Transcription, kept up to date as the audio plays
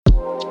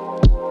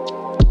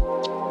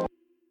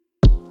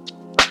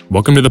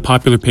Welcome to the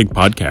Popular Pig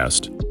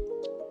Podcast,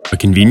 a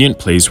convenient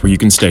place where you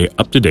can stay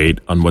up to date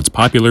on what's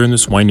popular in the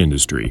swine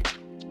industry.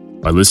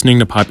 By listening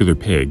to Popular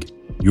Pig,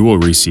 you will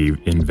receive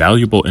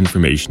invaluable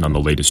information on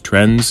the latest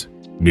trends,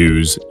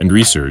 news, and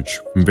research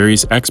from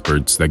various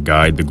experts that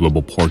guide the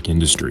global pork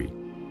industry.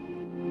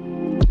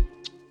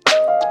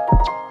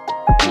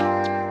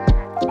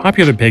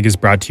 Popular Pig is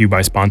brought to you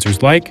by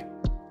sponsors like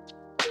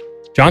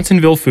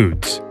Johnsonville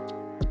Foods,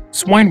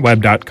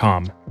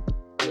 SwineWeb.com,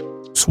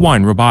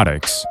 Swine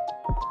Robotics,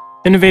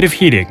 Innovative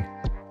Heating,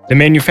 the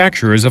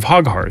manufacturers of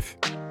Hog Hearth,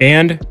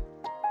 and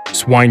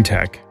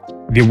SwineTech,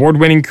 the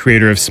award-winning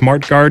creator of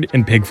SmartGuard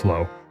and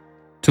PigFlow.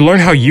 To learn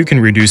how you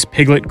can reduce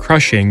piglet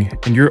crushing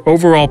and your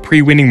overall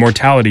pre-weaning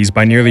mortalities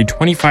by nearly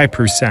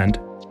 25%,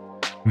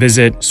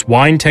 visit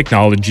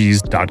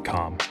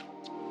swinetechnologies.com.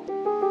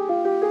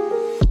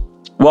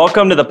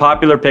 Welcome to the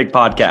Popular Pig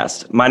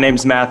Podcast. My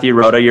name's Matthew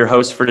Rhoda, your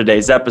host for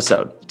today's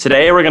episode.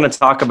 Today we're going to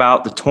talk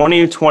about the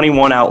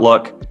 2021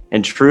 outlook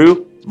and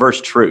true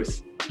versus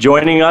truth.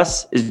 Joining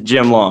us is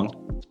Jim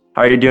Long.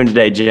 How are you doing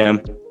today,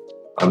 Jim?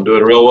 I'm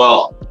doing real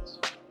well.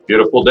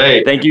 Beautiful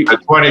day. Thank you.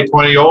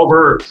 2020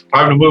 over. It's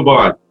time to move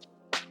on.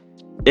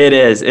 It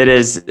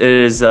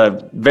is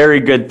a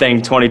very good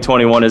thing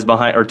 2021 is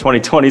behind, or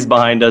 2020 is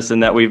behind us,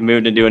 and that we've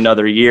moved into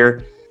another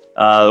year.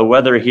 The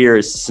weather here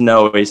is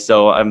snowy,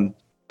 so I'm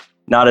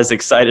not as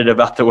excited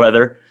about the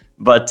weather,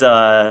 but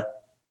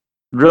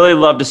really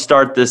love to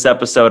start this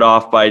episode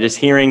off by just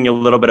hearing a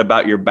little bit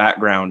about your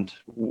background.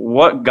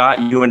 What got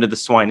you into the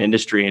swine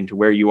industry and to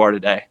where you are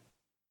today?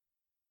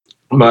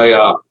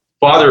 My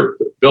father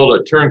built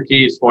a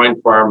turnkey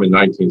swine farm in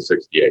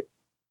 1968.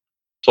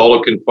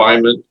 Total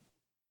confinement,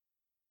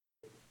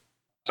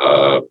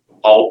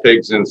 all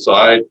pigs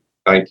inside,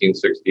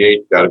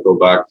 1968, got to go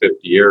back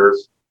 50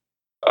 years.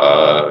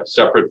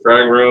 Separate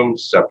frying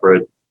rooms,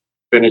 separate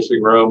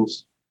finishing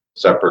rooms,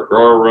 separate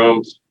grower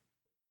rooms.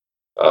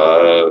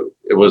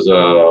 It was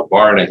a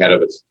barn ahead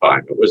of its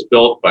time. It was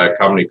built by a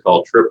company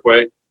called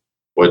Tripway,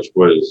 which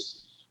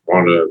was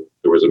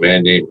there was a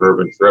man named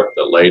Herman Tripp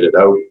that laid it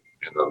out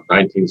in the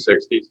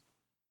 1960s.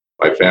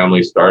 My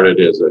family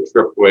started as a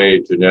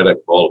Tripway genetic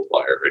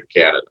multiplier in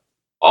Canada.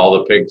 All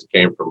the pigs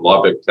came from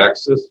Lubbock,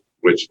 Texas,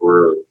 which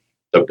were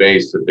the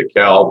base of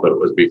DeKalb, but it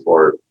was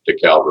before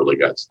DeKalb really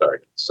got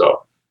started.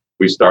 So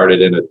we started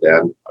in it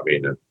then.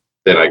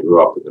 Then I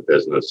grew up in the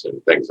business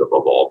and things have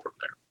evolved from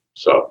there.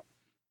 So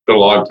it's been a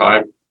long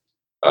time.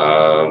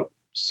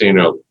 Seen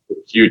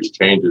huge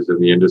changes in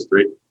the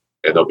industry,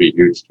 and there'll be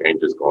huge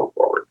changes going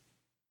forward.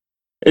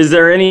 Is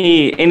there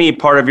any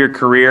part of your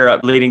career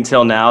leading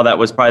till now that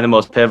was probably the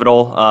most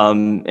pivotal?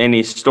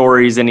 Any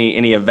stories,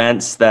 any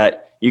events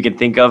that you can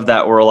think of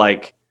that were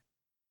like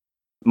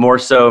more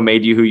so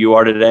made you who you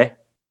are today?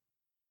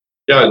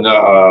 Yeah,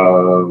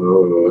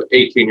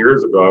 18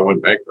 years ago, I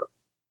went bankrupt.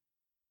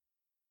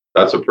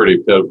 That's a pretty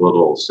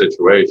pivotal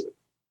situation.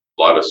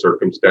 A lot of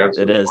circumstances,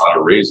 it is. A lot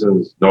of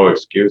reasons, no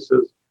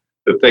excuses.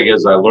 The thing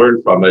is, I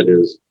learned from it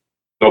is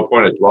no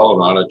point of dwelling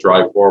on it,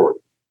 drive forward.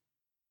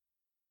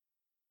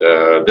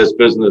 This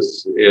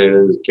business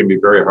can be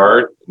very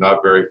hard,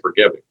 not very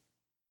forgiving.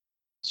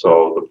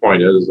 So the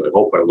point is, I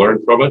hope I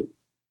learned from it.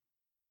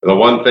 And the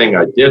one thing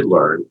I did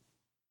learn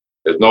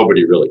is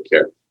nobody really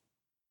cares.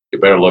 You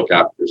better look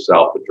after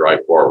yourself and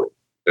drive forward.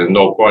 There's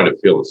no point of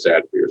feeling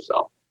sad for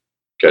yourself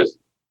because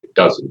it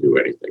doesn't do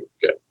anything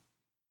good.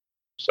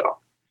 So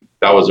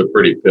that was a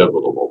pretty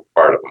pivotal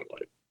part of my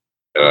life.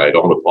 And I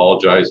don't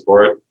apologize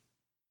for it.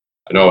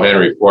 I know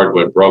Henry Ford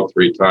went broke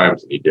 3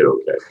 times and he did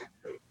okay.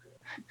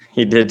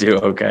 He did do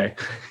okay.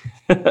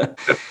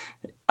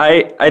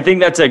 I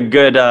think that's a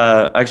good,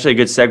 actually a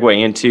good segue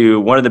into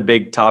one of the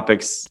big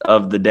topics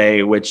of the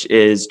day, which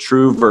is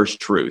true versus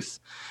truth.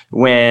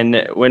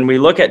 When we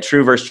look at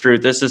true versus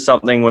truth, this is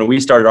something when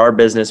we started our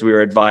business, we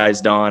were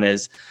advised on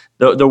is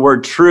the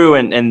word true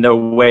and the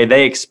way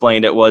they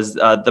explained it was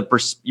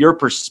your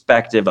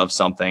perspective of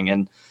something.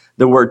 And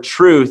the word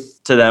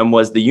truth to them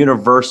was the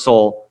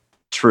universal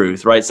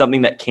truth, right?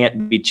 Something that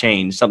can't be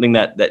changed, something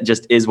that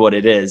just is what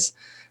it is.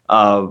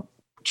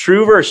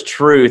 True versus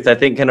truth, I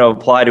think, can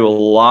apply to a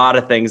lot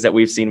of things that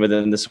we've seen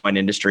within the swine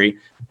industry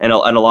and a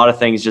lot of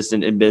things just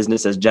in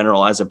business as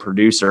general, as a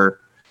producer.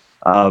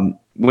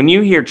 When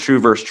you hear true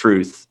versus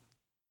truth,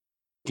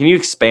 can you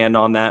expand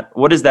on that?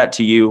 What is that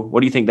to you? What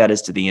do you think that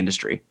is to the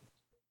industry?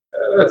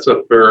 That's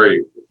a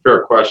very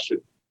fair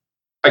question.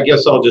 I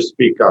guess I'll just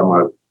speak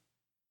on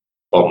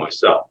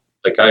myself.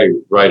 Like I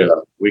write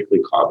a weekly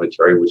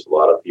commentary, which a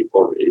lot of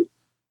people read.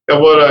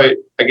 And what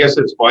I guess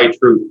it's my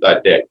truth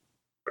that day.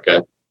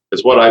 Okay.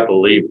 It's what I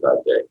believe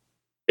that day.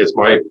 It's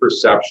my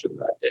perception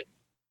that day.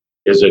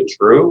 Is it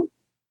true?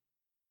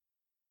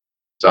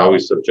 It's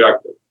always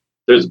subjective.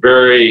 There's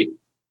very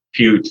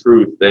few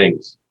true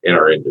things in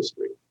our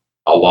industry.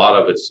 A lot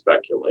of it's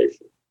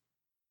speculation.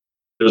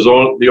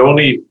 The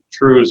only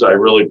truths I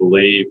really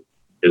believe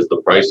is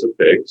the price of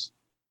pigs,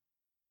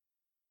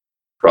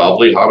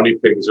 probably how many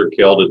pigs are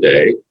killed a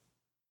day.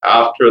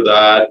 After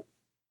that,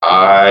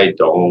 I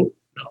don't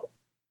know.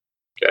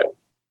 Okay.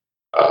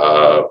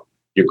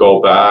 You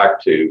go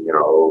back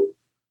to,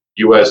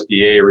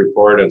 USDA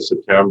report on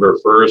September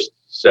 1st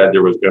said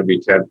there was going to be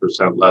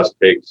 10% less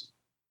pigs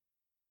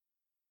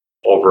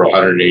over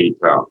 180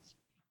 pounds.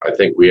 I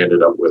think we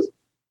ended up with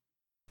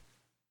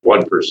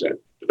 1%.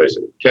 Did I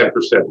say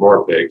 10%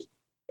 more pigs?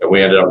 And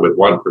we ended up with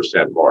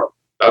 1% more.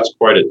 That's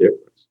quite a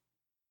difference.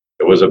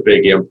 It was a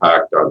big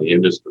impact on the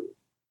industry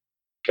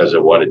because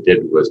of what it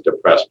did was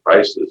depress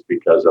prices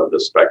because of the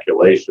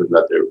speculation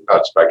that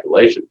not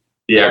speculation,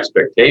 the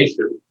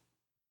expectation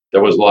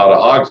there was a lot of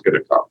hogs going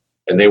to come,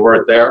 and they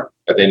weren't there,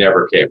 and they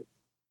never came.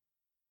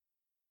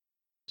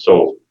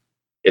 So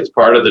it's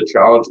part of the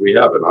challenge we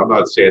have, and I'm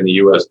not saying the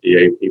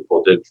USDA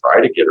people didn't try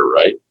to get it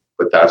right,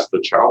 but that's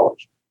the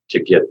challenge, to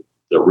get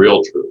the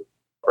real truth,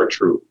 or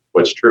true,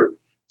 what's true.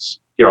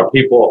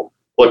 People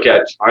look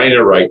at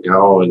China right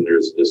now, and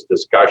there's this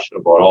discussion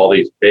about all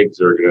these pigs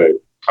that are going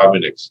to come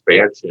in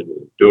expansion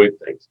and doing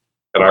things.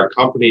 And our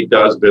company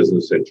does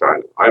business in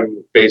China.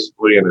 I'm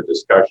basically in a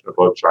discussion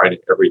about China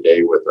every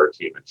day with our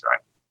team in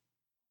China.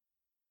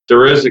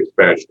 There is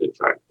expansion in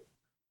China,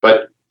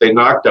 but they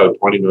knocked out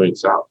 20 million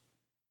sows.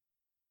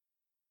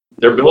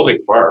 They're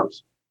building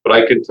farms, but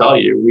I can tell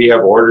you, we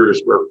have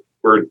orders where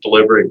we're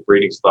delivering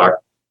breeding stock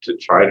to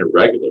China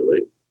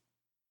regularly,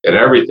 and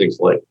everything's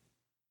late.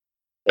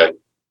 Okay?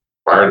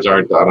 Barns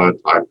aren't done on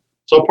time.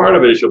 So part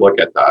of it is you look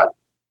at that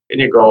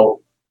and you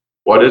go,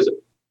 what is it?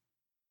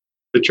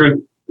 The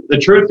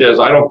truth is,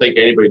 I don't think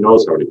anybody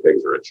knows how many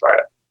pigs are in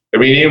China. I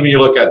mean, even when you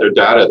look at their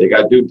data, they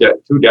got two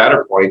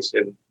data points,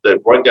 and the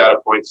one data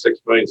point, 6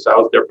 million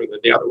sows, different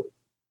than the other one.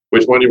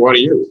 Which one do you want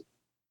to use?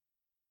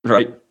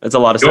 Right. That's a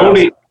lot of sows.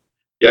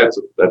 Yeah,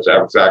 that's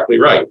exactly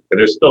right. And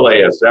there's still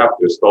ASF.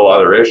 There's still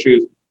other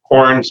issues.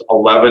 Corn's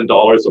 $11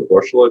 a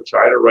bushel in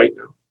China right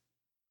now.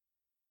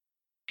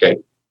 Okay.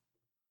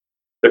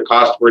 The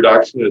cost of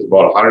reduction is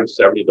about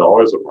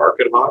 $170 a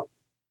market hog.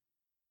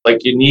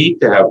 Like, you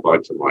need to have a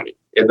bunch of money,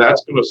 and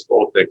that's going to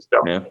slow things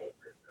down. Yeah.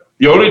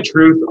 The only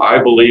truth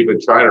I believe in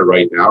China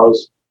right now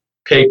is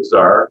pigs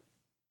are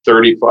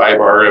 35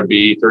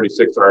 RMB,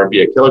 36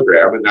 RMB a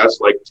kilogram, and that's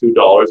like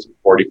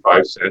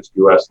 $2.45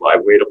 US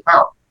live weight a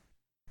pound.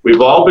 We've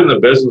all been in the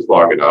business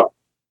long enough.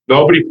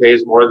 Nobody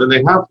pays more than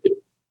they have to.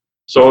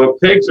 So if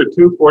pigs are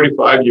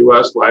 $2.45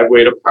 US live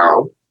weight a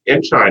pound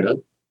in China,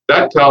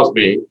 that tells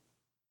me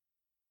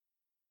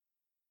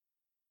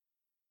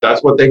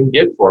that's what they can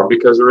get for them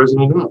because there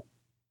isn't enough.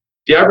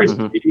 The average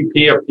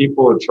GDP of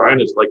people in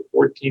China is like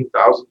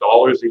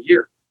 $14,000 a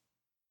year.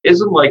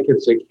 Isn't like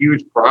it's a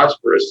huge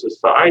prosperous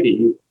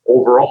society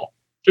overall.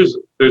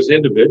 There's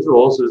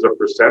individuals, there's a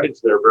percentage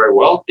that are very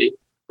wealthy,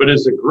 but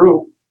as a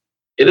group,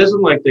 it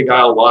isn't like they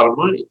got a lot of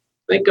money.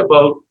 Think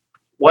about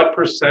what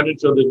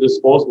percentage of the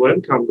disposable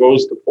income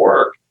goes to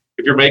pork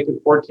if you're making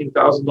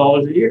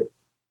 $14,000 a year.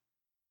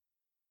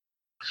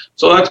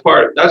 So that's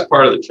part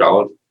of the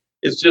challenge.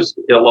 It's just,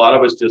 a lot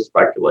of it's just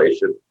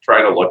speculation,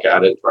 trying to look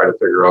at it, trying to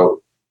figure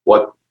out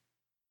what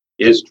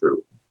is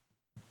true.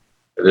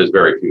 And there's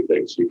very few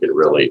things you can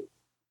really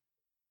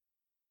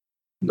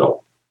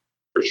know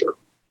for sure.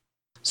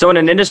 So in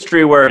an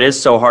industry where it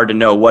is so hard to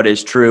know what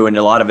is true and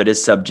a lot of it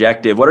is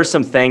subjective, what are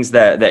some things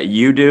that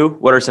you do?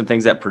 What are some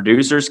things that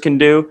producers can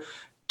do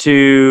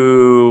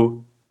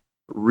to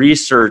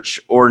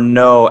research or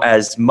know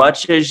as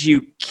much as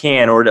you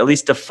can, or at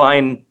least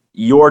define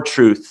your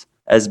truth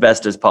as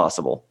best as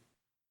possible?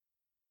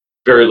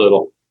 Very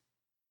little.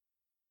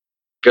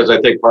 Because I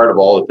think part of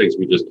all the things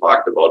we just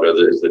talked about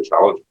is the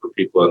challenge for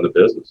people in the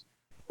business.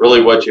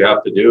 Really what you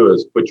have to do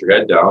is put your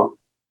head down,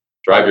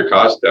 drive your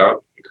costs down,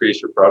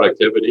 increase your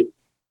productivity,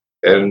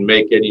 and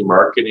make any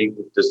marketing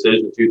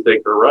decisions you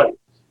think are right.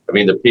 I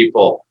mean,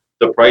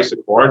 the price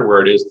of corn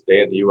where it is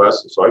today in the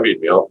U.S. and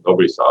soybean meal,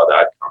 nobody saw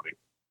that coming.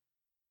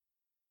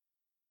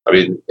 I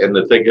mean, and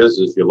the thing is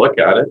you look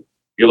at it,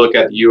 you look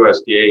at the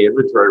USDA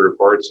inventory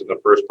reports in the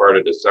first part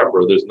of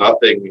December, there's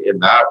nothing in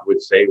that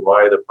would say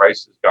why the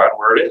price has gotten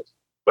where it is,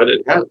 but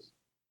it has.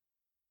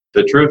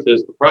 The truth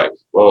is the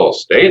price. Well, it'll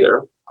stay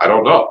there. I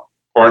don't know.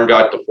 Corn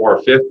got to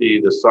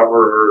 $4.50 this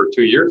summer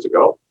 2 years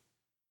ago,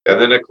 and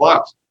then it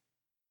collapsed.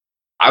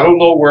 I don't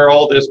know where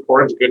all this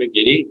corn's going to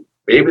get eaten.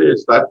 Maybe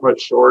it's that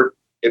much short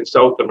in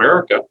South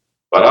America,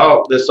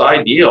 but this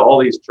idea,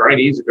 all these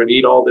Chinese are going to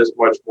eat all this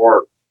much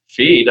more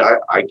feed,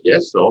 I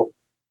guess so.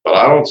 But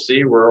I don't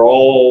see where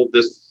all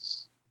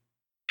this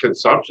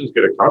consumption is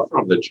going to come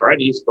from. The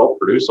Chinese still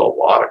produce a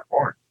lot of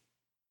corn.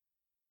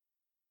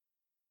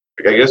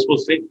 I guess we'll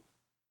see.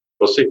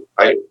 We'll see.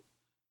 I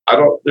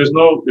don't. There's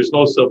no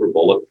silver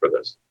bullet for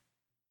this.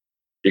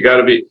 You got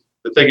to be.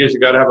 The thing is, you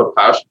got to have a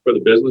passion for the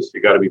business.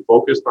 You got to be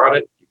focused on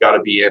it. You got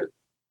to be in it.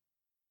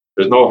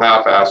 There's no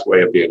half-ass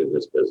way of being in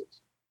this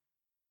business.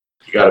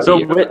 You got to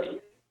be in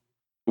it.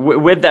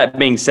 With that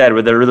being said,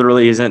 there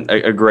really isn't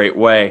a great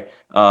way.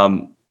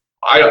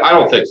 I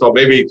don't think so.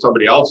 Maybe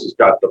somebody else has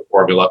got the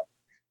formula.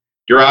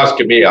 You're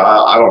asking me.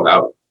 I don't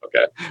know.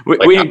 Okay.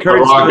 We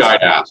encourage the wrong guy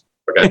to ask.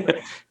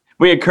 Okay.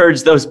 We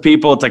encourage those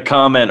people to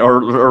comment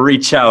or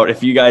reach out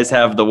if you guys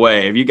have the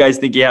way. If you guys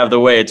think you have the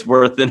way, it's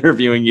worth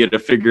interviewing you to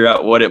figure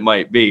out what it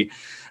might be.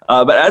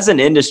 But as an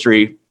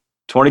industry,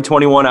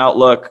 2021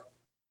 outlook,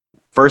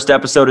 first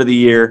episode of the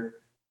year,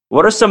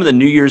 what are some of the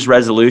New Year's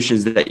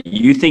resolutions that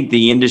you think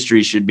the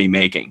industry should be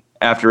making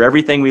after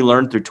everything we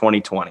learned through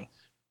 2020?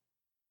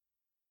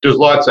 There's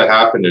lots that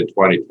happened in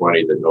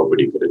 2020 that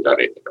nobody could have done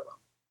anything about.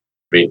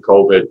 I mean,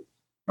 COVID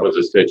was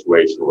a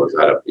situation that was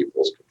out of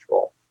people's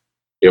control.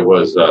 It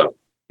was, a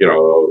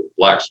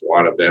black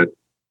swan event.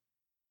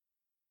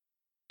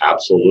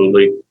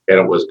 Absolutely. And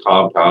it was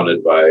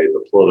compounded by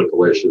the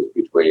political issues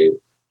between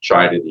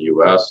China and the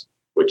US,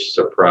 which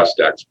suppressed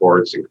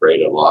exports and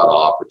created a lot of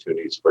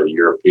opportunities for the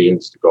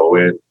Europeans to go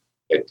in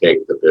and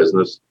take the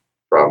business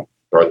from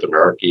North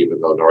America,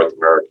 even though North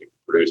America can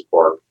produce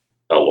pork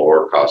at a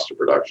lower cost of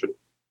production.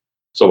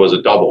 So it was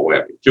a double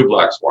whammy, two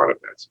black swan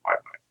events in my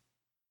mind.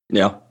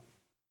 Yeah.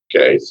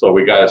 Okay, so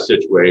we got a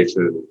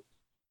situation,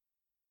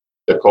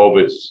 the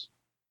COVID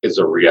is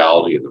a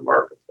reality in the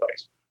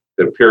marketplace.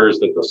 It appears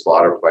that the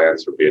slaughter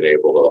plants are being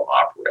able to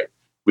operate.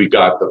 We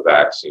got the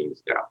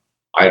vaccines now.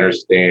 I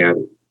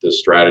understand the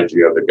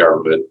strategy of the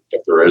government,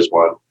 if there is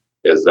one,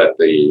 is that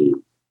the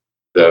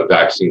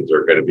vaccines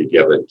are going to be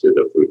given to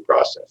the food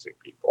processing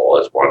people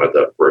as one of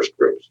the first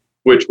groups,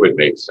 which would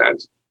make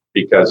sense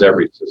because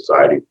every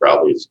society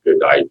probably is a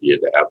good idea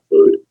to have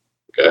food.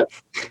 Okay.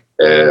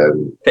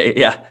 And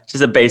yeah,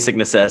 just a basic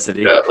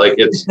necessity. Yeah, like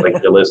it's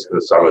like you listen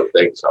to some of the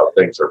things, how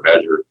things are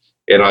measured.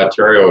 In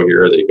Ontario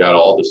here, they got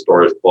all the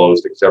stores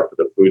closed except for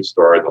the food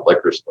store and the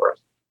liquor stores.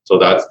 So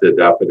that's the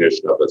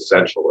definition of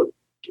essential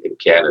in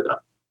Canada.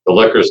 The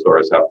liquor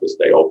stores have to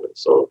stay open.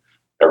 So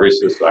every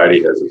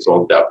society has its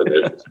own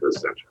definitions for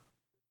essential.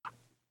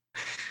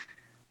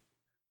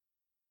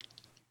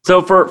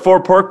 So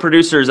for pork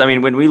producers, I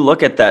mean, when we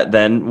look at that,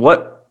 then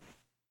what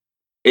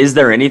is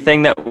there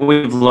anything that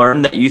we've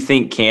learned that you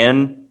think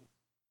can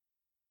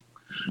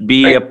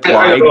be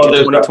applied to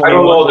 2021?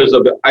 I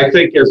don't know. I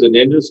think as an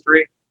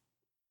industry,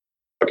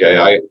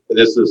 okay,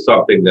 this is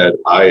something that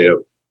I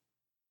have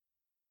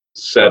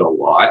said a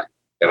lot,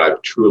 and I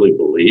truly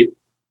believe.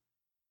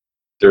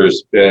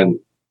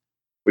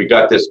 We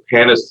got this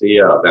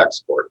panacea of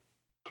export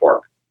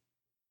pork.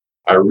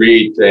 I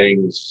read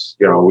things,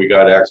 we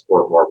got to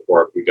export more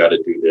pork, we got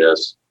to do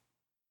this.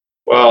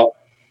 Well,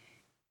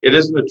 it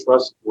isn't a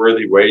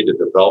trustworthy way to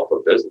develop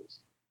a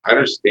business. I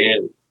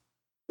understand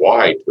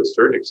why to a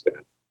certain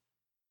extent,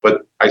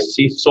 but I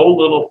see so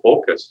little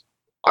focus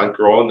on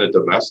growing the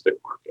domestic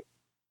market,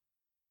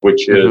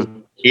 which is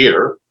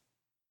here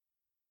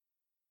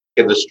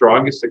in the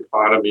strongest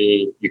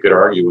economy you could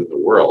argue in the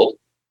world,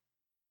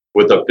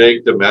 with a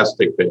big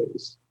domestic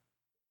base.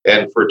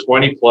 And for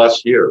 20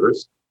 plus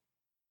years,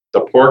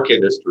 the pork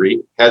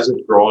industry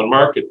hasn't grown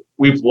market.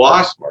 We've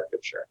lost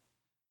market share.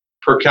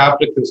 Per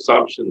capita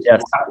consumption's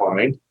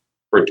flatlined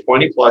for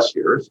 20 plus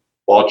years,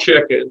 while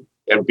chicken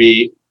and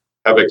beef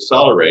have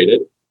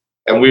accelerated,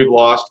 and we've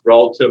lost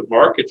relative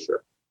market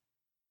share.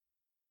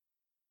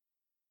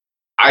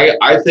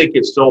 I think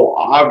it's so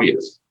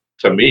obvious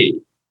to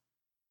me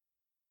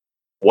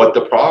what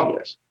the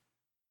problem is.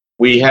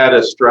 We had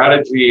a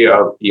strategy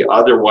of the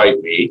other white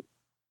meat,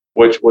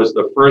 which was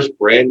the first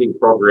branding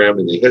program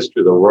in the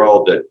history of the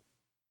world that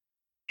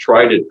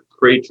tried to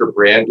create your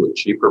brand to a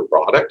cheaper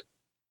product.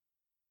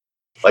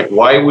 Like,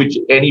 why would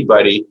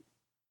anybody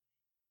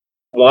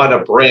want a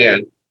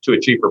brand to a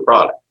cheaper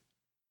product?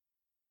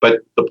 But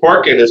the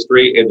pork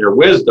industry, in their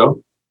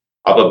wisdom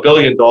of $1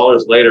 billion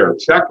later of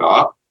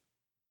checkoff,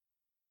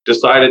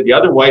 decided the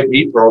other white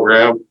meat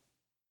program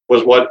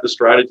was what the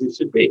strategy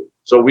should be.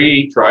 So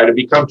we try to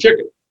become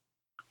chicken.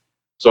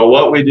 So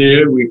what we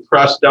did, we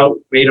pressed out,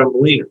 made them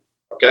leaner,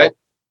 okay?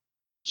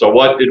 So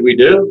what did we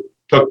do?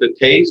 Took the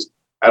taste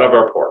out of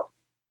our pork.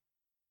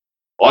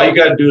 All you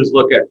got to do is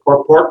look at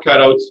pork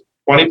cutouts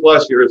 20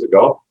 plus years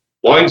ago.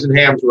 Loins and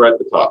hams were at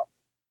the top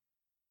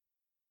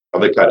of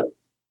the cutout,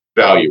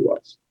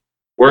 value-wise.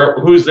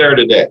 Who's there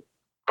today?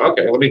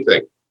 Okay, let me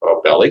think.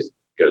 Oh, bellies,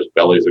 because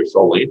bellies are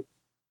so lean.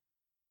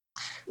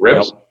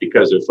 Ribs,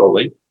 because they're so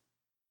lean.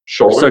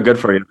 Shoulders. So good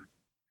for you.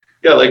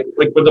 Yeah,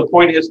 but the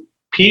point is,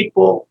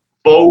 people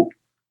vote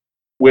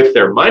with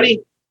their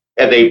money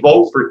and they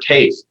vote for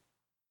taste.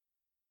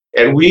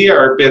 And we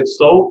are been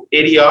so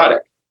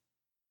idiotic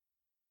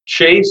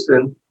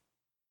chasing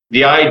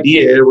the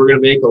idea we're going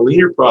to make a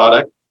leaner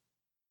product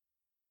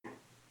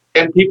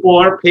and people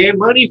aren't paying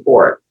money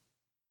for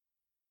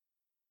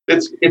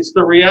it. It's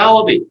the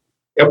reality.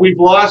 And we've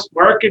lost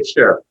market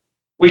share.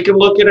 We can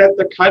look at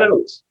the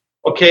cutouts.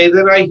 Okay,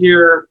 then I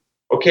hear,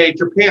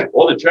 Japan.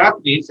 Well, the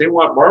Japanese, they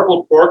want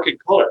marbled pork in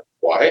color.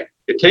 Why?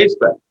 It tastes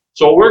better.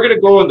 So we're going to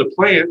go in the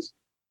plants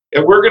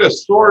and we're going to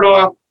sort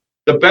off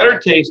the better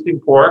tasting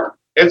pork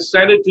and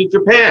send it to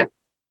Japan.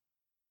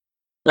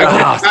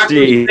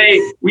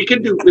 We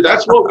can do,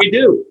 that's what we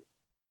do.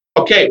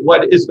 Okay,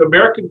 what is the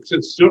American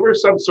consumer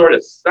some sort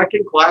of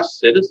second-class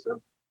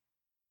citizen?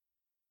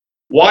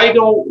 Why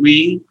don't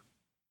we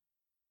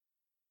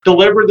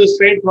deliver the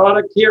same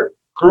product here?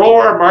 Grow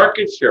our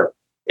market share.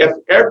 If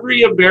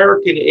every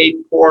American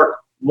ate pork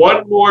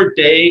one more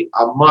day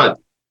a month,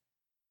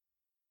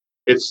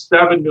 it's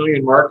 7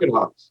 million market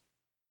hogs.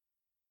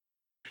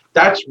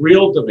 That's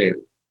real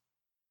demand.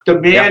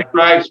 Demand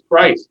drives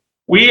price.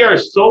 We are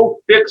so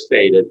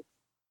fixated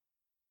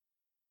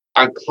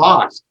on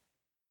cost,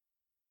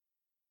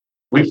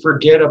 we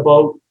forget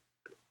about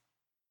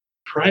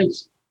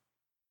price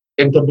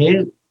and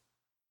demand.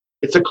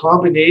 It's a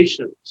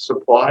combination,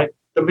 supply,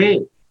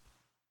 demand.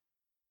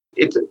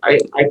 I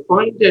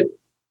find it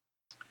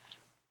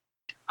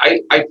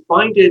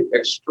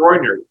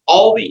extraordinary.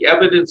 All the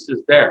evidence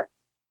is there.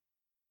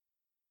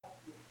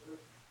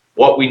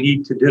 What we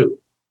need to do.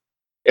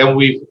 And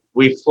we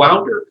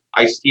flounder.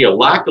 I see a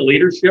lack of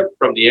leadership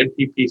from the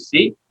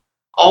NPPC.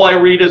 All I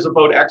read is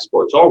about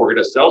exports. Oh, we're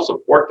going to sell some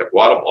pork to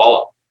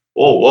Guatemala.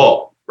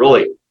 Whoa,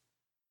 really?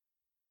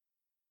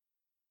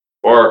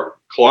 Or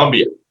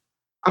Colombia.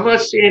 I'm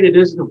not saying it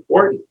isn't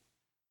important,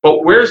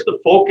 but where's the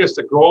focus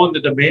of growing the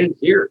demand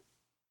here?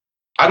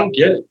 I don't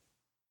get it.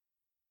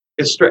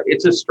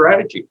 It's a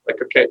strategy.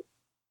 Like, okay,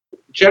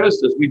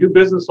 Genesis, we do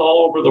business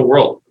all over the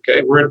world.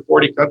 Okay, we're in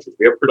 40 countries.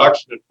 We have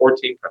production in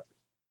 14 countries.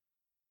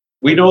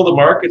 We know the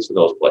markets in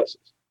those places.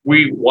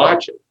 We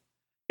watch it.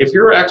 If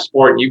you're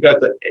exporting,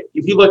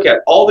 if you look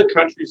at all the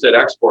countries that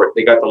export,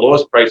 they got the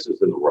lowest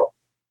prices in the world.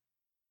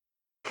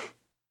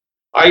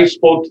 I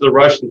spoke to the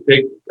Russian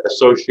Pig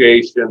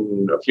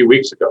Association a few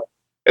weeks ago,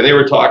 and they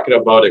were talking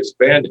about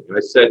expanding. And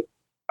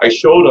I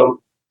showed them,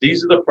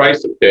 these are the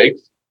price of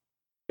pigs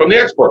from the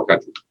export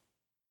countries.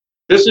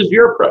 This is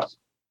your price.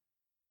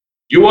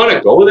 You want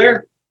to go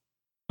there?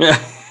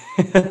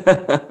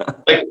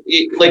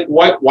 like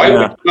why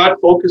would you not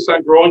focus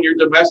on growing your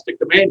domestic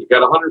demand? You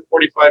got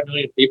 145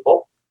 million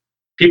people.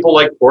 People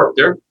like pork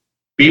there.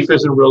 Beef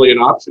isn't really an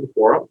option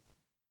for them.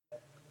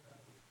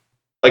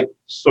 Like,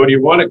 so do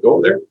you want to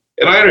go there?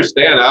 And I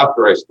understand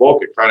after I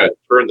spoke, it kind of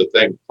turned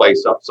the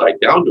place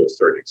upside down to a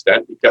certain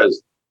extent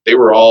because they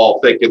were all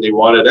thinking they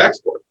wanted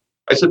export.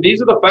 I said,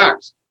 these are the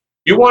facts.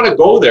 You want to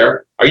go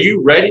there. Are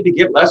you ready to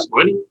get less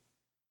money?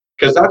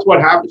 Because that's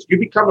what happens. You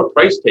become a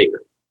price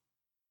taker.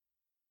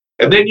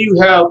 And then you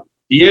have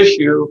the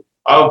issue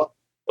of,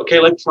 okay,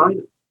 like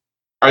China.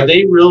 Are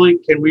they really,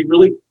 can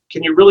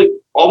you really,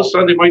 all of a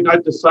sudden they might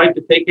not decide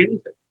to take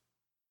anything.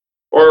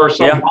 Or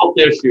some health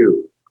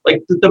issue.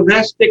 Like the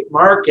domestic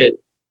market,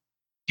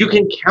 you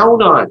can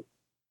count on.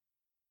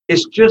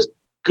 It's just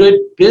good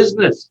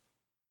business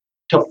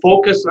to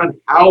focus on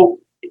how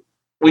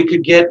we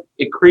could get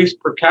increased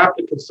per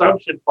capita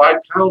consumption, 5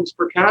 pounds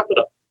per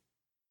capita.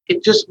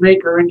 It just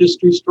make our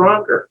industry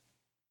stronger.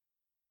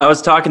 I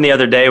was talking the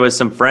other day with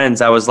some friends.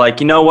 I was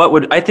like, you know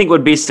what I think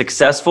would be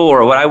successful,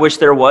 or what I wish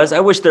there was? I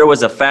wish there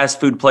was a fast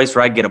food place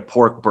where I get a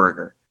pork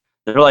burger.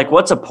 They're like,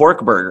 what's a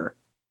pork burger?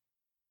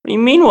 What do you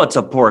mean, what's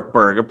a pork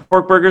burger?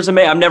 Pork burger's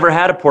amazing. I've never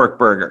had a pork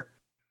burger.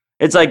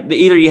 It's like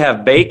either you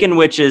have bacon,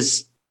 which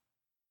is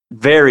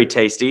very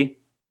tasty,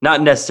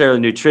 not necessarily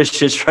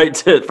nutritious, right,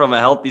 from a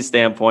healthy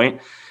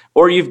standpoint,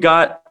 or you've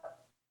got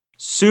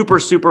super,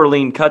 super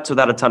lean cuts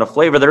without a ton of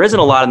flavor. There isn't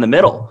a lot in the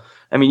middle.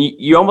 I mean,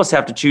 you almost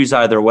have to choose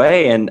either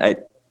way. And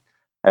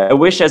I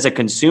wish as a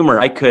consumer,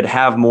 I could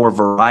have more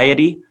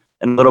variety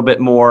and a little bit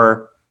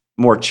more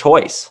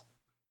choice.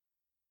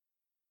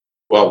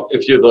 Well,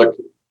 if you look,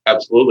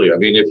 absolutely. I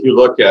mean, if you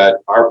look at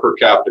our per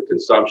capita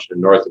consumption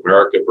in North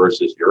America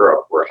versus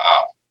Europe, we're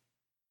half.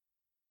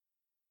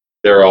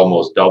 They're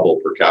almost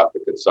double per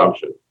capita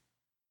consumption.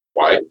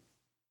 Why?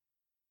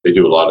 They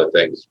do a lot of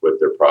things with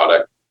their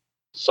product,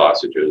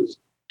 sausages,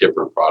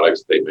 different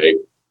products they make.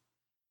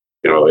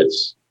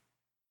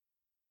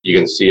 You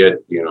can see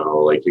it,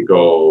 like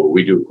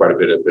we do quite a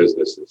bit of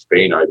business in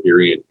Spain,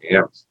 Iberian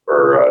hams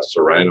or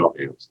Serrano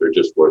hams. They're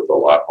just worth a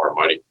lot more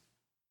money.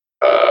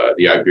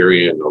 The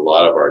Iberian, a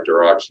lot of our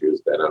Durocs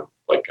use denim,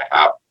 like a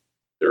half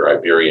their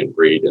Iberian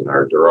breed in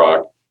our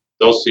Duroc.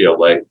 They'll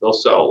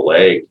sell a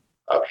leg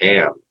of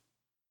ham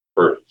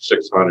for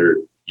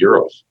 600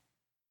 euros.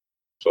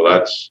 So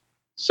that's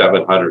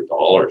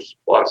 $700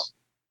 plus.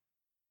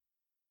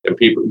 And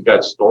you've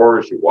got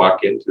stores you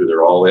walk into,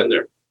 they're all in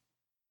there.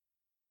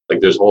 Like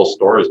there's whole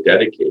stores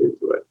dedicated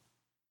to it.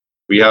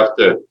 We have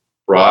to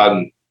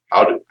broaden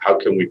how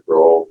can we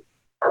grow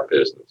our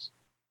business?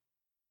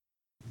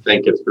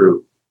 Think it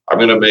through.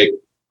 I'm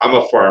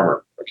a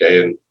farmer,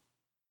 okay? And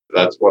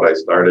that's what I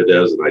started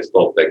as, and I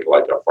still think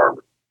like a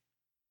farmer.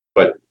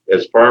 But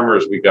as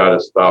farmers, we got to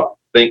stop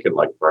thinking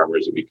like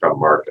farmers and become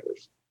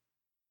marketers.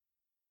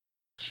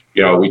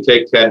 We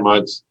take 10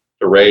 months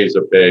to raise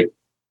a pig,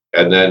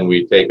 and then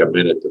we take a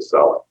minute to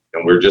sell it.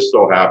 And we're just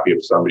so happy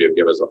if somebody will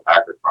give us a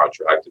packer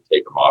contract to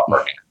take them off our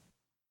hand.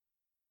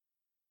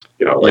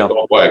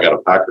 Oh boy, I got a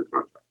packer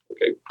contract.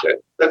 Okay,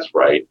 that's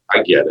right.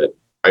 I get it.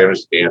 I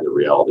understand the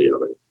reality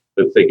of it.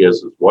 The thing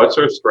is what's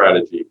our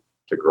strategy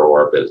to grow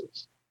our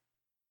business?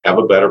 Have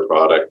a better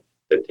product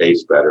that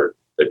tastes better,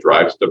 that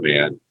drives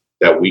demand,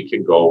 that we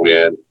can go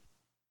in,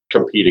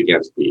 compete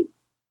against beef.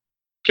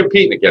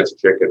 Competing against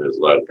chicken is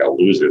like a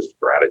loser's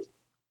strategy.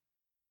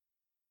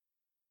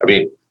 I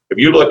mean, if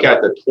you look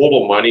at the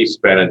total money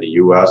spent in the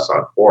U.S.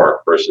 on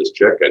pork versus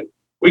chicken,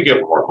 we give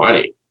more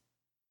money.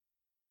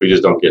 We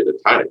just don't get the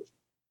tonnage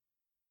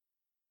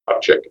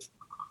of chicken.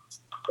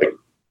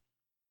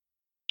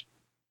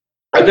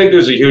 I think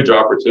there's a huge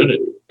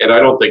opportunity, and I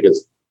don't think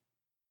it's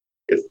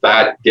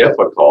that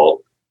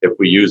difficult if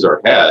we use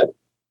our head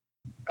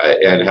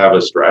and have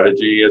a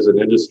strategy as an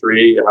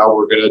industry how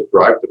we're going to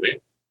drive demand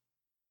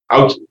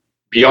out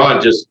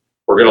beyond just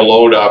we're going to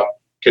load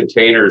up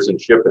containers and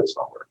ship it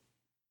somewhere.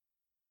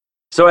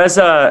 So as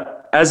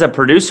a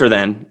producer,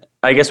 then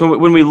I guess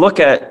when we look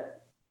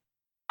at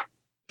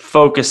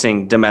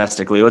focusing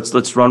domestically,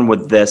 let's run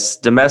with this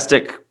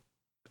domestic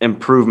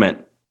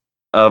improvement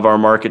of our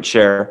market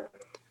share.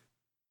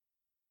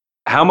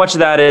 How much of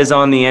that is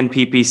on the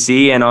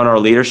NPPC and on our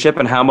leadership,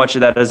 and how much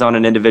of that is on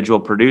an individual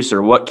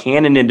producer? What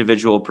can an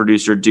individual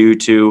producer do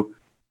to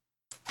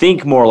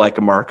think more like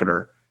a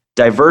marketer,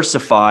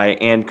 diversify,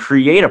 and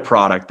create a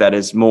product that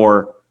is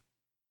more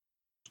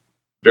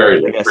very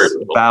little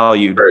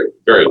valued very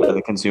by little.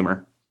 the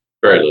consumer?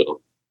 Very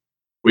little.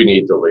 We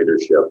need the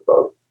leadership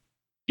of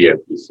the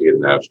NPC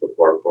and the National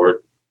Pork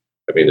Board.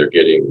 I mean, they're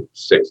getting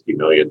 $60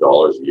 million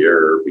a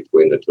year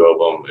between the two of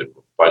them in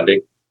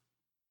funding.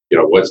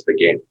 What's the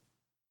game?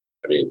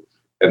 I mean,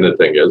 and the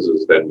thing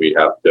is then we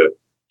have to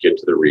get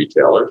to the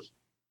retailers.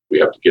 We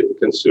have to get the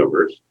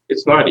consumers.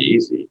 It's not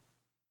easy,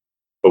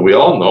 but we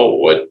all know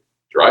what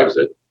drives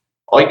it.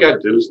 All you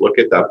got to do is look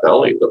at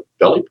the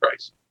belly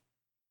price.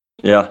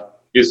 Yeah.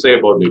 You say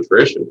about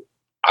nutrition,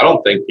 I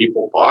don't think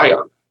people buy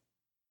on that.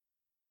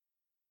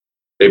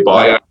 They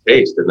buy on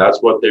taste, and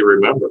that's what they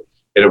remember.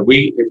 And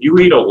if you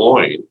eat a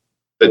loin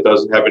that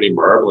doesn't have any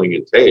marbling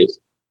and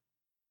taste,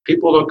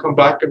 people don't come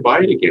back and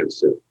buy it again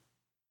soon.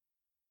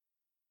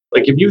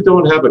 Like if you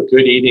don't have a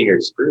good eating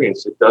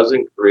experience, it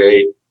doesn't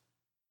create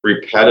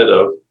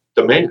repetitive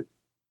demand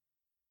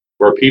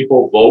where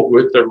people vote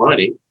with their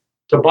money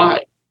to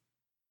buy.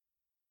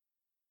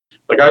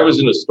 Like I was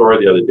in a store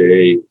the other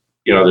day,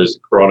 there's a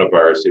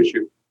coronavirus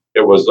issue.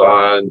 It was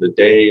on the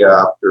day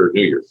after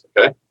New Year's,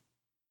 okay?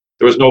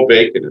 There was no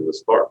bacon in the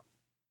store.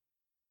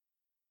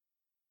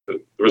 There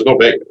was no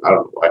bacon. I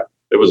don't know why.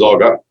 It was all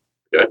gone,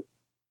 okay?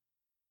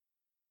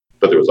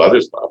 But there was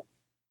other stuff.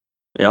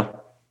 Yeah.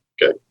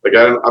 Okay. Like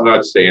I'm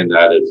not saying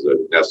that is a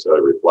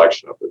necessary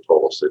reflection of the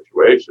total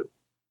situation,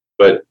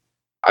 but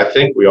I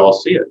think we all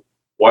see it.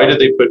 Why did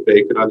they put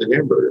bacon on the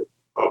hamburger?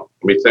 Oh,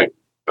 let me think.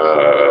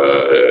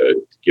 To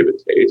give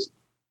it taste.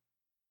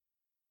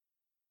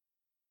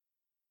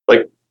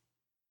 Like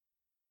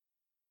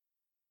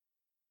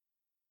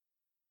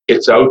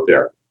it's out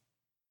there.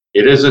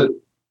 It isn't.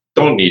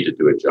 Don't need to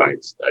do a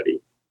giant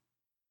study.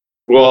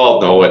 We'll all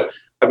know it.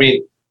 I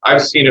mean,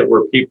 I've seen it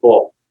where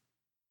people.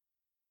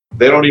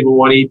 They don't even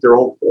want to eat their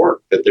own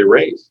pork that they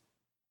raise.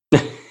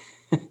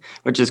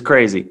 Which is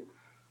crazy.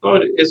 No,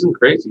 it isn't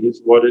crazy. It's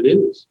what it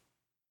is.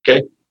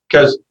 Okay?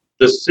 Because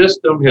the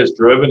system has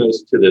driven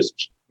us to this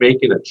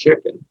making a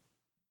chicken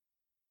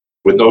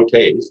with no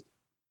taste.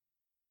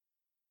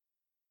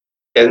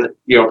 And,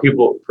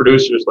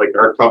 producers like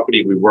our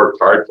company, we worked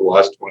hard for the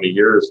last 20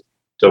 years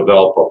to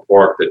develop a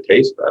pork that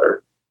tastes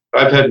better.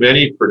 I've had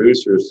many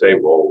producers say,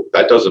 well,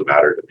 that doesn't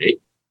matter to me.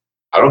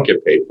 I don't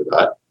get paid for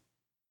that.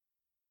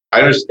 I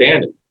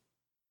understand it.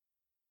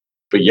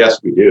 But yes,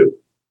 we do.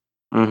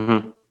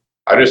 Mm-hmm.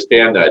 I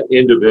understand that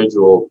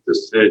individual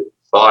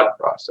thought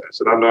process,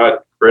 and I'm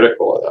not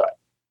critical of that.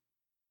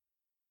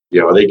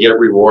 They get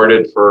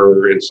rewarded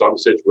for, in some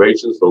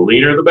situations, the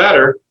leaner the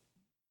better.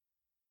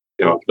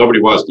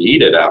 Nobody wants to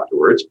eat it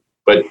afterwards,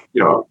 but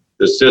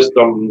the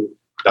system,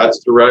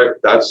 that's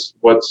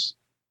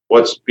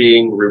what's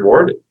being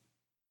rewarded.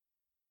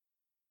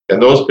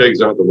 And those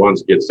pigs aren't the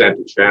ones that get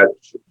sent to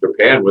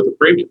Japan with a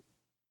premium.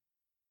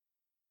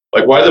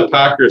 Like why the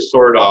packers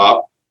sort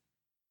off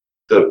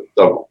the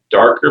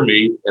darker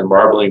meat and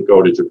marbling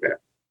go to Japan?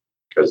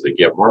 Because they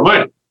get more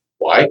money.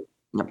 Why?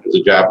 Because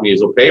the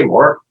Japanese will pay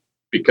more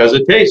because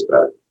it tastes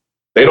better.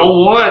 They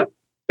don't want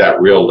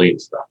that real lean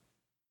stuff.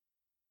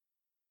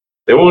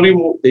 They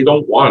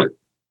don't want it.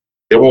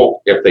 They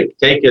won't, if they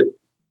take it,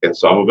 and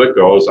some of it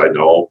goes, I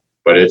know,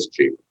 but it's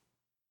cheap.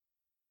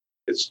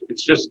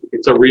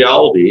 It's a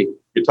reality.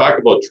 You talk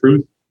about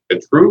truth and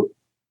truth.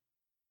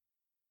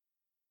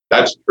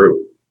 That's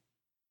true.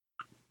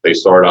 They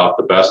sort off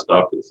the best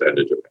stuff and send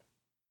it to Japan.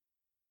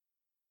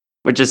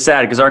 Which is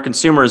sad because our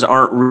consumers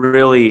aren't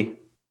really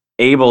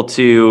able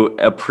to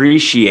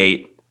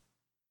appreciate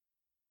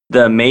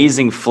the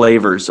amazing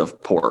flavors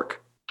of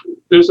pork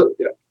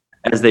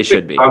as they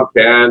should be.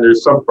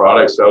 There's some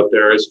products out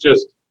there. It's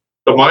just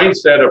the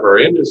mindset of our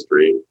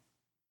industry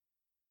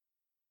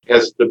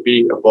has to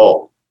be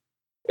evolved.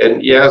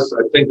 And yes,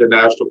 I think the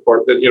National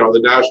Pork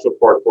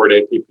Board,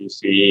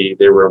 NPPC,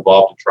 they were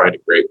involved in trying to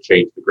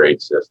change the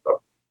grade system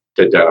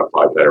to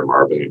identify better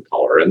marbling and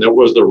color. And that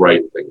was the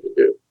right thing to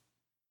do.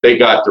 They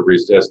got the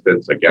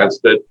resistance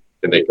against it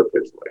and they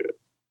capitulated.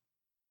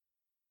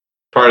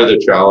 Part of the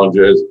challenge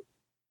is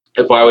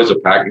if I was a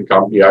packing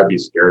company, I'd be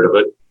scared of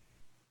it.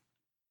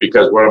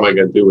 Because what am I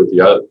going to do with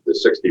the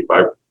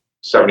 65,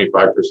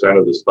 75%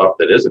 of the stuff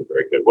that isn't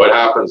very good? What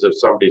happens if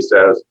somebody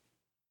says,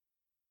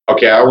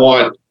 okay, I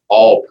want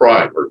all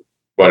prime or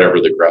whatever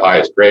the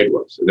highest grade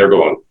was. And they're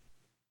going,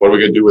 what are we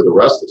going to do with the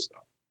rest of the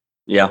stuff?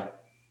 Yeah.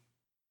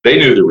 they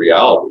knew the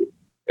reality,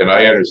 and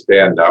I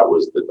understand that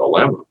was the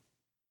dilemma.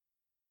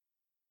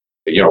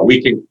 You know,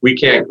 we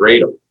can't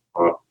grade them,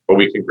 but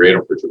we can grade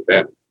them for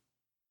Japan.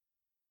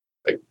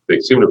 Like they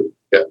seem to,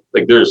 yeah,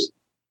 like there's.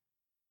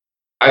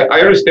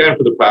 I understand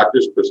from the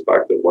Packers'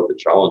 perspective what the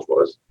challenge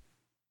was,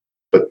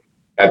 but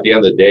at the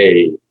end of the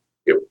day,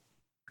 it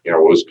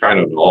was kind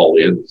of an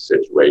all-in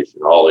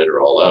situation, all in or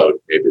all out.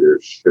 Maybe there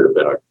should have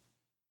been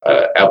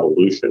a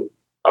evolution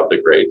of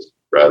the grades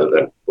rather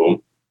than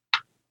boom.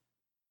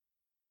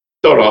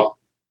 Don't know.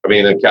 I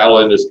mean, the cattle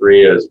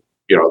industry is,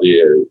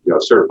 the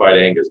certified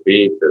Angus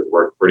beef has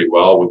worked pretty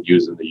well with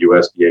using the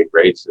USDA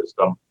grade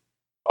system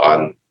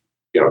on,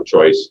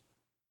 choice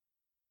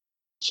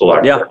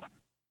selection. Yeah.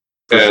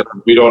 And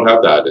we don't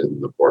have that in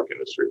the pork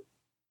industry.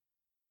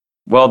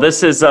 Well,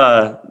 this has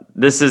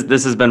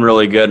been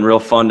really good and real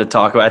fun to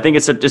talk about. I think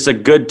it's just a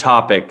good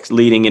topic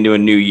leading into a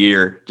new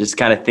year. Just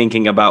kind of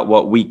thinking about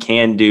what we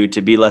can do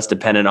to be less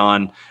dependent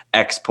on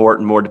export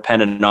and more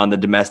dependent on the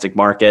domestic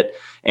market,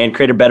 and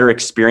create a better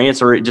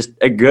experience, or just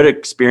a good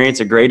experience,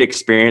 a great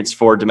experience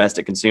for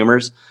domestic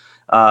consumers.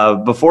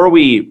 Before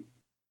we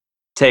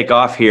take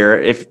off here,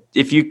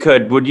 if you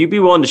could, would you be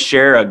willing to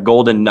share a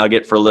golden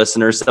nugget for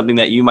listeners, something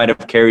that you might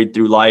have carried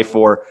through life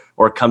or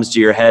comes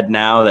to your head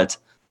now that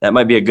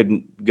might be a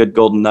good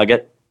golden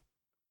nugget?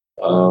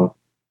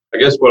 I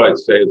guess what I'd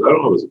say is, I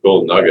don't know if it's a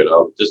golden nugget.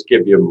 I'll just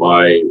give you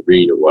my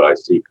read of what I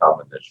see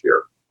coming this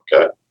year.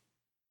 Okay.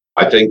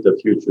 I think the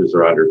futures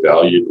are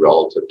undervalued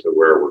relative to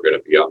where we're going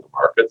to be on the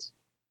markets.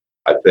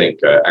 I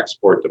think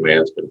export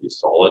demand is going to be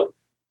solid.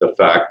 The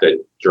fact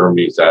that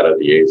Germany's out of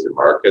the Asian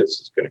markets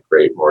is going to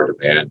create more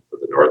demand for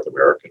the North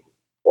American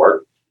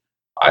pork.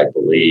 I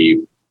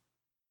believe,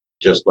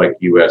 just like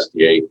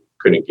USDA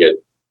couldn't get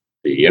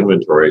the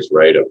inventories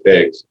right of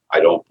pigs, I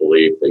don't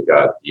believe they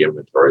got the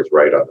inventories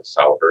right on the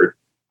sow herd.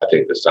 I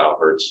think the sow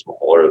herd's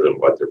smaller than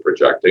what they're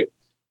projecting.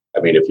 I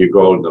mean, if you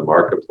go in the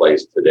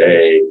marketplace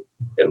today,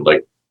 and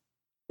like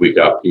we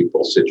got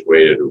people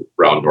situated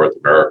around North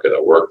America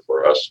that work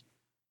for us,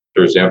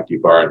 there's empty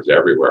barns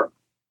everywhere.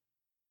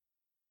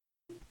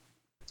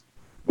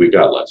 We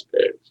got less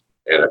pigs,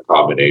 and a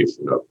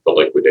combination of the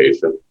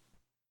liquidation.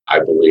 I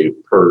believe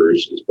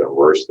PRRS has been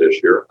worse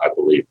this year. I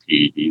believe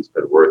PED's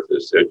been worse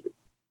this year,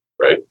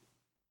 right?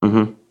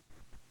 Mm-hmm.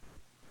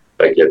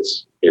 Like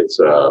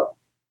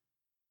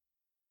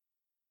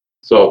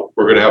so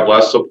we're going to have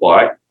less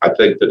supply. I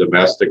think the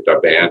domestic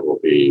demand will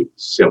be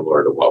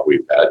similar to what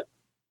we've had,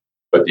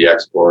 but the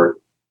export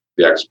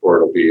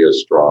will be as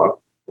strong.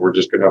 We're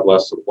just going to have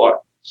less supply.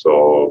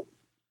 So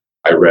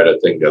I read a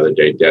thing the other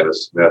day,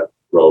 Dennis Smith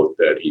wrote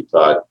that he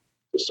thought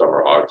the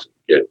summer hogs could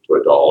get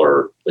to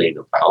 $1 clean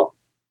a pound.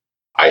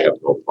 I have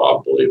no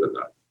problem believing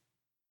that.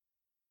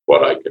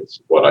 What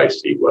I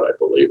see, what I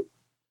believe.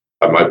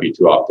 I might be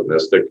too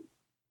optimistic,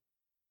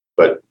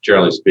 but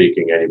generally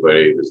speaking,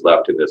 anybody who's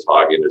left in this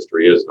hog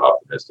industry is an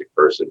optimistic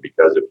person,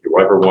 because if you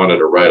ever wanted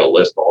to write a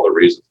list of all the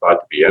reasons not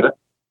to be in it,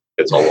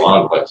 it's a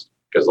long list,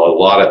 because a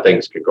lot of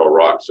things can go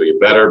wrong. So you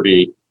better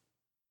be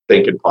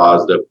thinking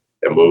positive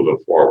and moving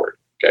forward.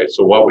 Okay,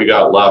 so what we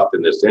got left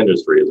in this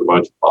industry is a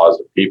bunch of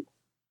positive people.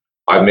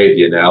 I made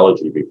the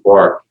analogy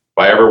before.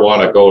 If I ever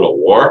want to go to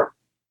war,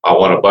 I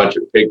want a bunch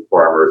of pig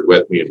farmers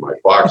with me in my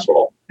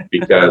foxhole,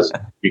 because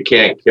you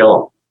can't kill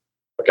them.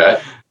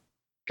 Okay,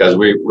 because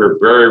we're a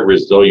very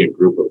resilient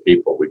group of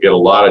people. We get a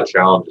lot of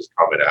challenges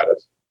coming at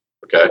us.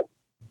 Okay,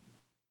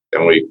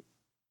 and we,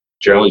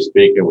 generally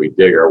speaking, we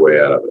dig our way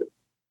out of it.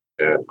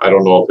 And I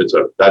don't know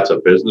if that's a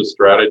business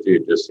strategy.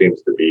 It just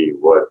seems to be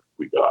what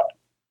we got.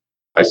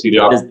 I see the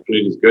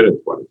opportunity is good in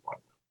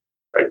 2020.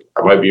 Right?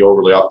 I might be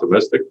overly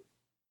optimistic,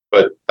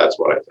 but that's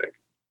what I think.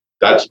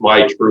 That's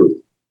my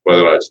truth.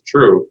 Whether that's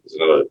true is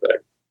another thing.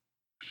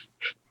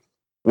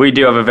 We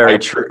do have a very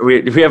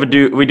we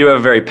do have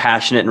a very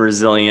passionate and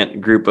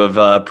resilient group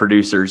of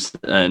producers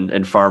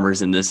and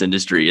farmers in this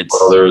industry.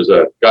 Well, there was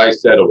a guy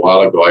said a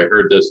while ago, I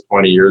heard this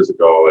 20 years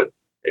ago, and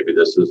maybe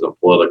this isn't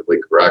politically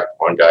correct.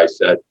 One guy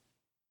said,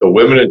 the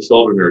women and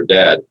children are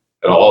dead,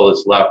 and all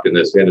that's left in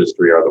this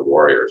industry are the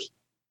warriors.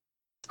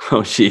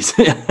 Oh, jeez.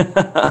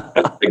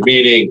 Like,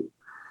 meaning,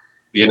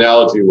 the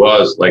analogy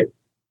was like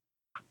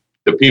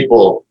the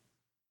people,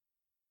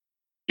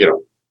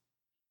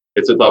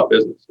 it's a tough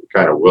business. It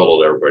kind of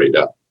whittled everybody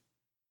down.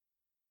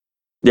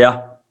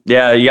 Yeah.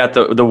 You got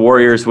the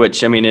warriors,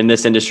 which, I mean, in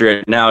this industry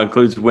right now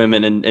includes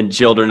women and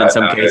children in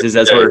some cases.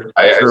 That's where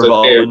that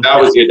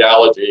was the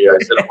analogy. I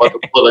said it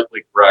wasn't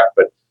politically correct,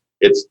 but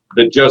it's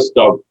the gist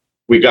of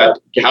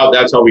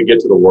that's how we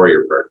get to the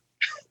warrior part.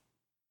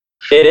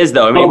 It is,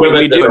 though. I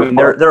mean,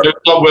 there's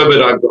some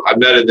women I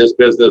met in this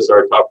business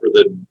are tougher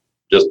than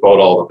just about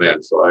all the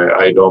men. So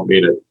I don't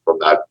mean it from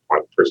that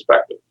point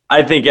perspective.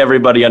 I think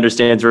everybody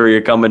understands where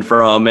you're coming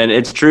from. And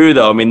it's true,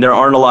 though. I mean, there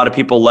aren't a lot of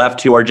people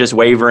left who are just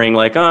wavering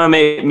like, oh,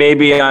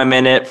 maybe I'm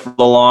in it for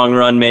the long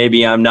run.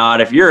 Maybe I'm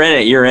not. If you're in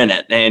it, you're in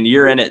it. And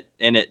you're in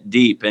it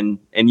deep. And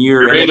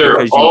you're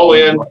either all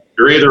in.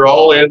 You're either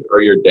all in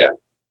or you're dead.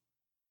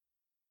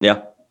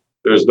 Yeah.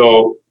 There's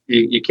no,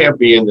 you can't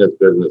be in this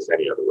business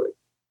any other way.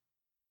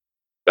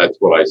 That's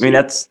what I see.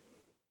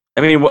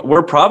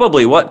 We're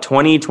probably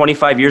 20,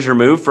 25 years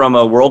removed from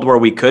a world where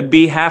we could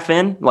be half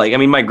in.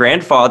 My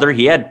grandfather,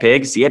 he had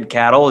pigs, he had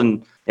cattle,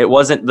 and it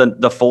wasn't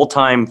the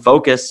full-time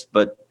focus,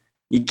 but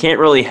you can't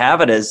really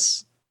have it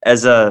as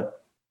a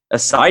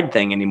side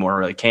thing anymore,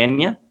 really, can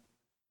you?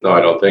 No, I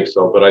don't think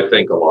so. But I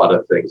think a lot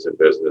of things in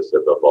business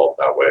have evolved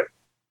that way.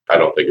 I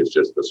don't think it's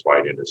just the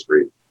swine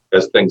industry.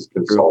 As things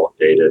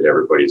consolidated,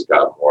 everybody's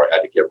got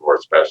had to get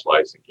more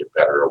specialized and get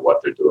better at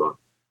what they're doing,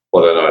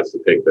 whether or not it's the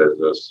pig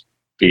business,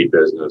 feed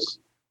business,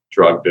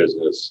 drug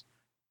business.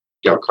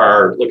 Look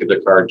at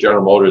the car.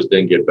 General Motors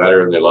didn't get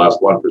better and they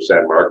lost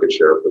 1% market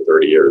share for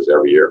 30 years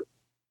every year.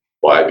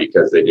 Why?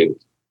 Because the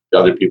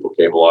other people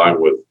came along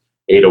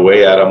ate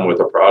away at them with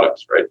the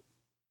products, right?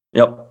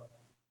 Yep.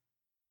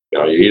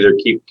 You either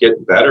keep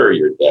getting better or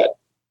you're dead.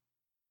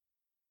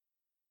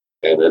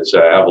 And it's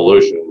an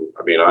evolution.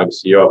 I'm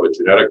CEO of a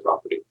genetic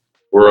company.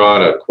 We're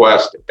on a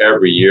quest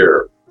every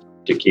year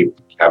to keep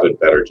having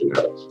better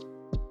genetics.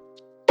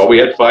 What we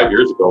had 5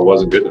 years ago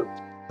wasn't good enough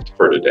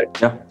for today.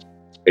 Yeah.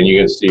 And you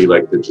can see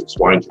the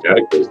swine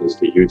genetic business,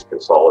 the huge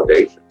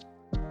consolidation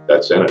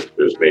that's in it.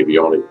 There's maybe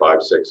only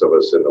 5-6 of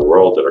us in the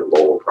world that are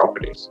global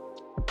companies.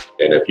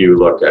 And if you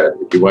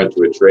went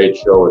to a trade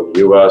show in the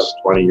US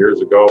 20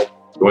 years ago,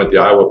 you went to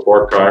the Iowa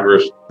Pork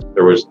Congress,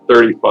 there was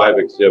 35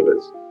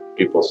 exhibits,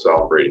 people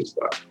selling breeding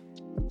stock.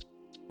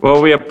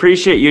 Well, we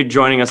appreciate you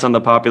joining us on the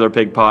Popular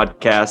Pig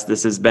Podcast.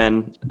 This has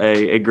been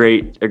a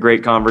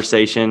great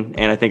conversation,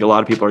 and I think a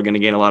lot of people are going to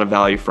gain a lot of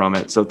value from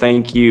it. So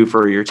thank you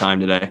for your time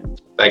today.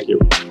 Thank you.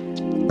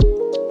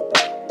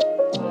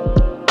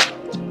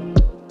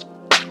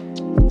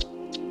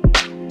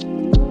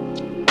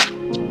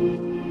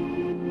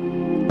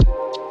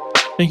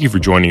 Thank you for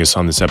joining us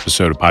on this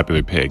episode of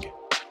Popular Pig.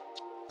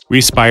 We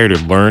aspire to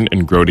learn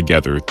and grow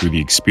together through the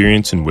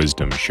experience and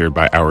wisdom shared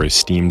by our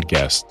esteemed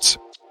guests.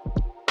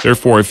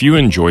 Therefore, if you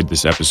enjoyed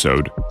this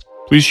episode,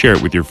 please share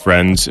it with your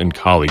friends and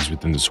colleagues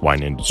within the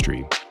swine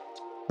industry.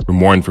 For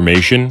more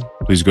information,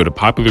 please go to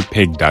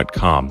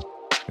popularpig.com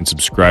and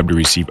subscribe to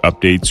receive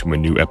updates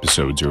when new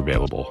episodes are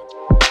available.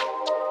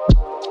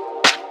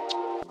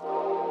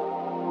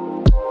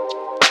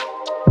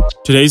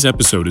 Today's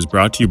episode is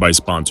brought to you by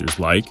sponsors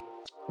like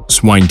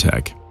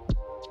SwineTech.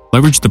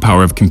 Leverage the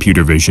power of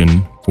computer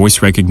vision,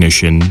 voice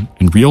recognition,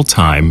 and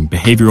real-time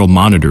behavioral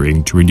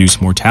monitoring to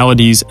reduce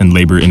mortalities and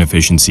labor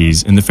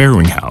inefficiencies in the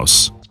farrowing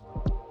house.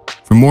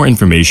 For more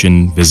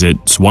information, visit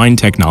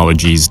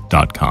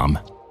swinetechnologies.com.